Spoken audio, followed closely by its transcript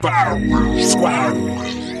This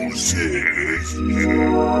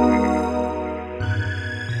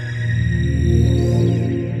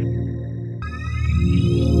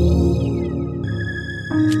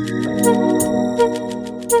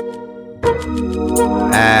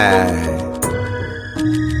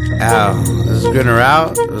is good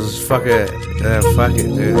out. This is fuck it,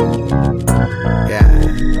 dude. Yeah,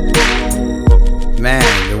 man,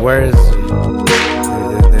 the words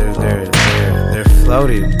they're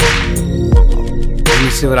floating. Let me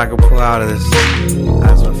see what I can pull out of this.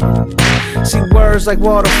 That's what fucking. See words like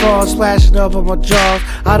waterfalls splashing up on my jaws.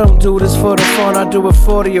 I don't do this for the fun, I do it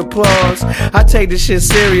for the applause. I take this shit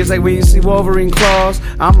serious like when you see Wolverine claws.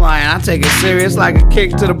 I'm lying, I take it serious like a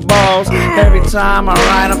kick to the balls. Every time I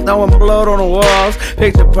ride, I'm throwing blood on the walls.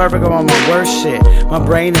 Picture perfect, I'm on my worst shit. My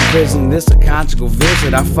brain in prison, this a conjugal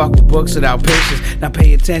visit. I fuck with books without patience. Now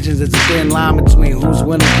pay attention, there's a thin line between who's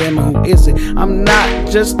winning them and who isn't. I'm not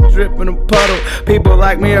just dripping a puddle. People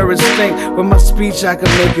like me are extinct. With my speech, I can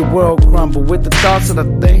make your world crumble. With the thoughts that I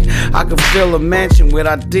think, I can fill a mansion with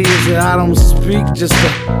ideas that I don't speak. Just to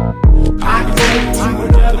I can take you to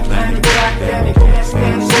another planet, black daddy, can't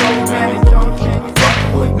stand so many, don't you fuck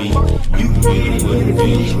with me. You get it with the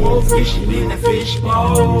visual, fishing in the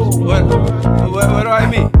fishbowl. What do I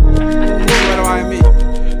mean? What do I mean?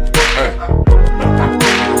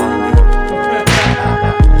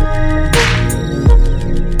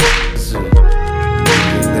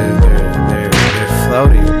 They're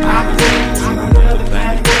floating.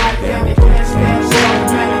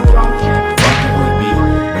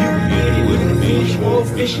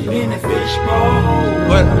 Fishing in the fishbowl.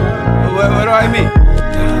 What do I mean?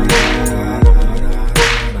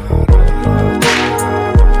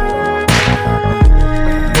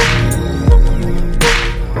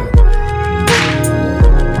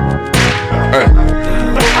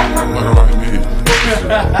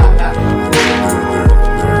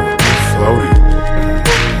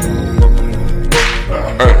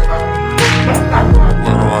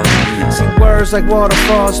 Like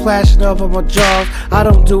waterfalls splashing up on my jaws. I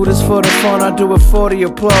don't do this for the fun, I do it for the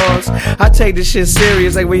applause. I take this shit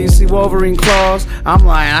serious like when you see Wolverine claws. I'm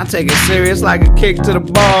lying, I take it serious like a kick to the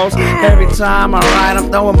balls. Every time I ride, I'm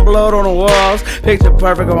throwing blood on the walls. Picture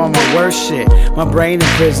perfect, I'm on my worst shit. My brain in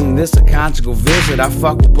prison, this a conjugal visit. I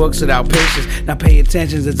fuck with books without patience. Now pay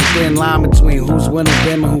attention, there's a thin line between who's winning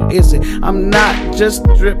them and who isn't. I'm not just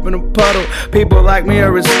dripping a puddle. People like me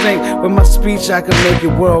are extinct. With my speech, I can make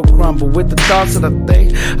your world crumble. With the thoughts that I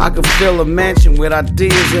think, I can fill a mansion with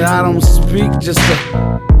ideas that I don't speak. Just to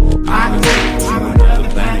I can take you to another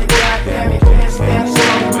planet, black daddy, can't stand so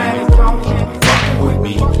many, don't you fuck with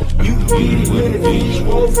me. You get it with the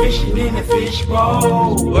visual, fishing in the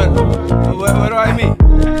fishbowl. What do I mean?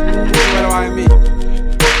 What do I mean?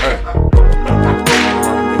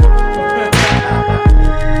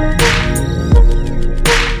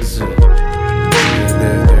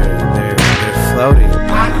 They're floating.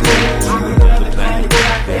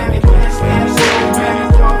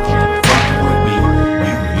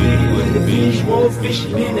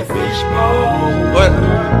 Fishing in the fishbowl. What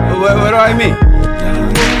do I mean?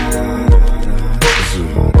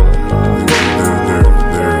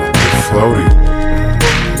 They're floating.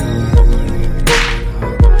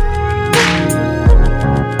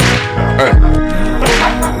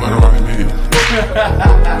 What do I mean?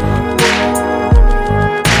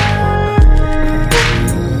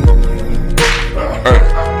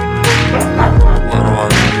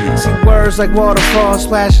 Words like waterfalls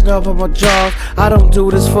splashing up on my jaws. I don't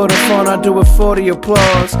do this for the fun, I do it for the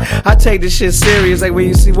applause. I take this shit serious like when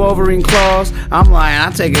you see Wolverine claws. I'm lying,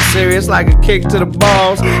 I take it serious like a kick to the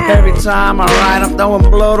balls. Every time I ride, I'm throwing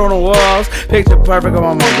blood on the walls. Picture perfect, I'm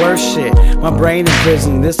on my worst shit. My brain in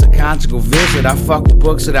prison, this a conjugal visit. I fuck with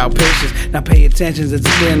books without patience. Now pay attention, there's a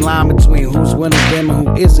thin line between who's winning them and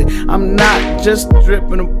who isn't. I'm not just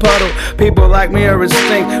dripping a puddle. People like me are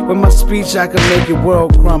extinct. With my speech, I can make your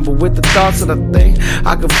world crumble. With the thoughts that I think,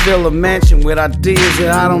 I can fill a mansion with ideas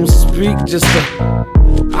that I don't speak. Just to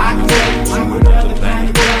I can take you to another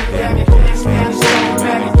planet, black daddy, can't stand so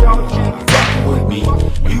many, don't you fuck with me.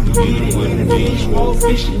 You get it with the visual,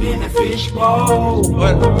 fishing in the fishbowl.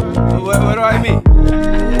 What do I mean?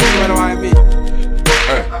 What do I mean?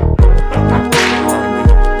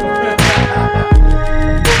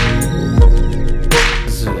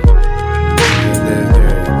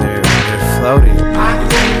 they're floating. I can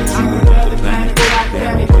take you to another planet, black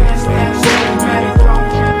daddy, can't stand so many,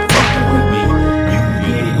 don't you fuck with me. You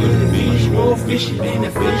get it with the visual, fishing in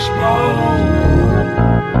the fishbowl.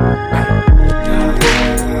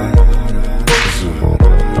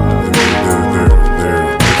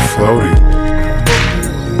 They're floating.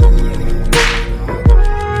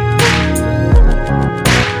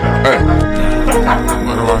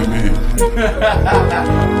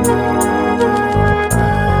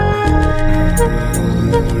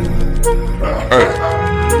 Hey,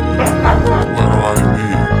 what do I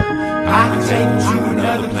mean? I can take you to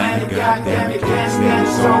another planet, goddamn it, can't stand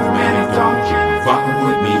it, so man, and don't you fucking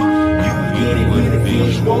with me. You get it with a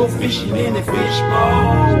visual, fishing in the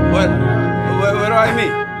fishbowl. What do I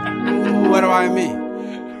mean? What do I mean?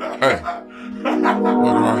 Hey,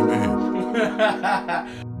 what do I mean?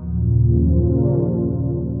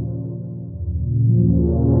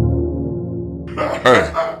 Hey,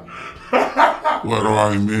 what do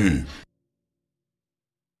I mean?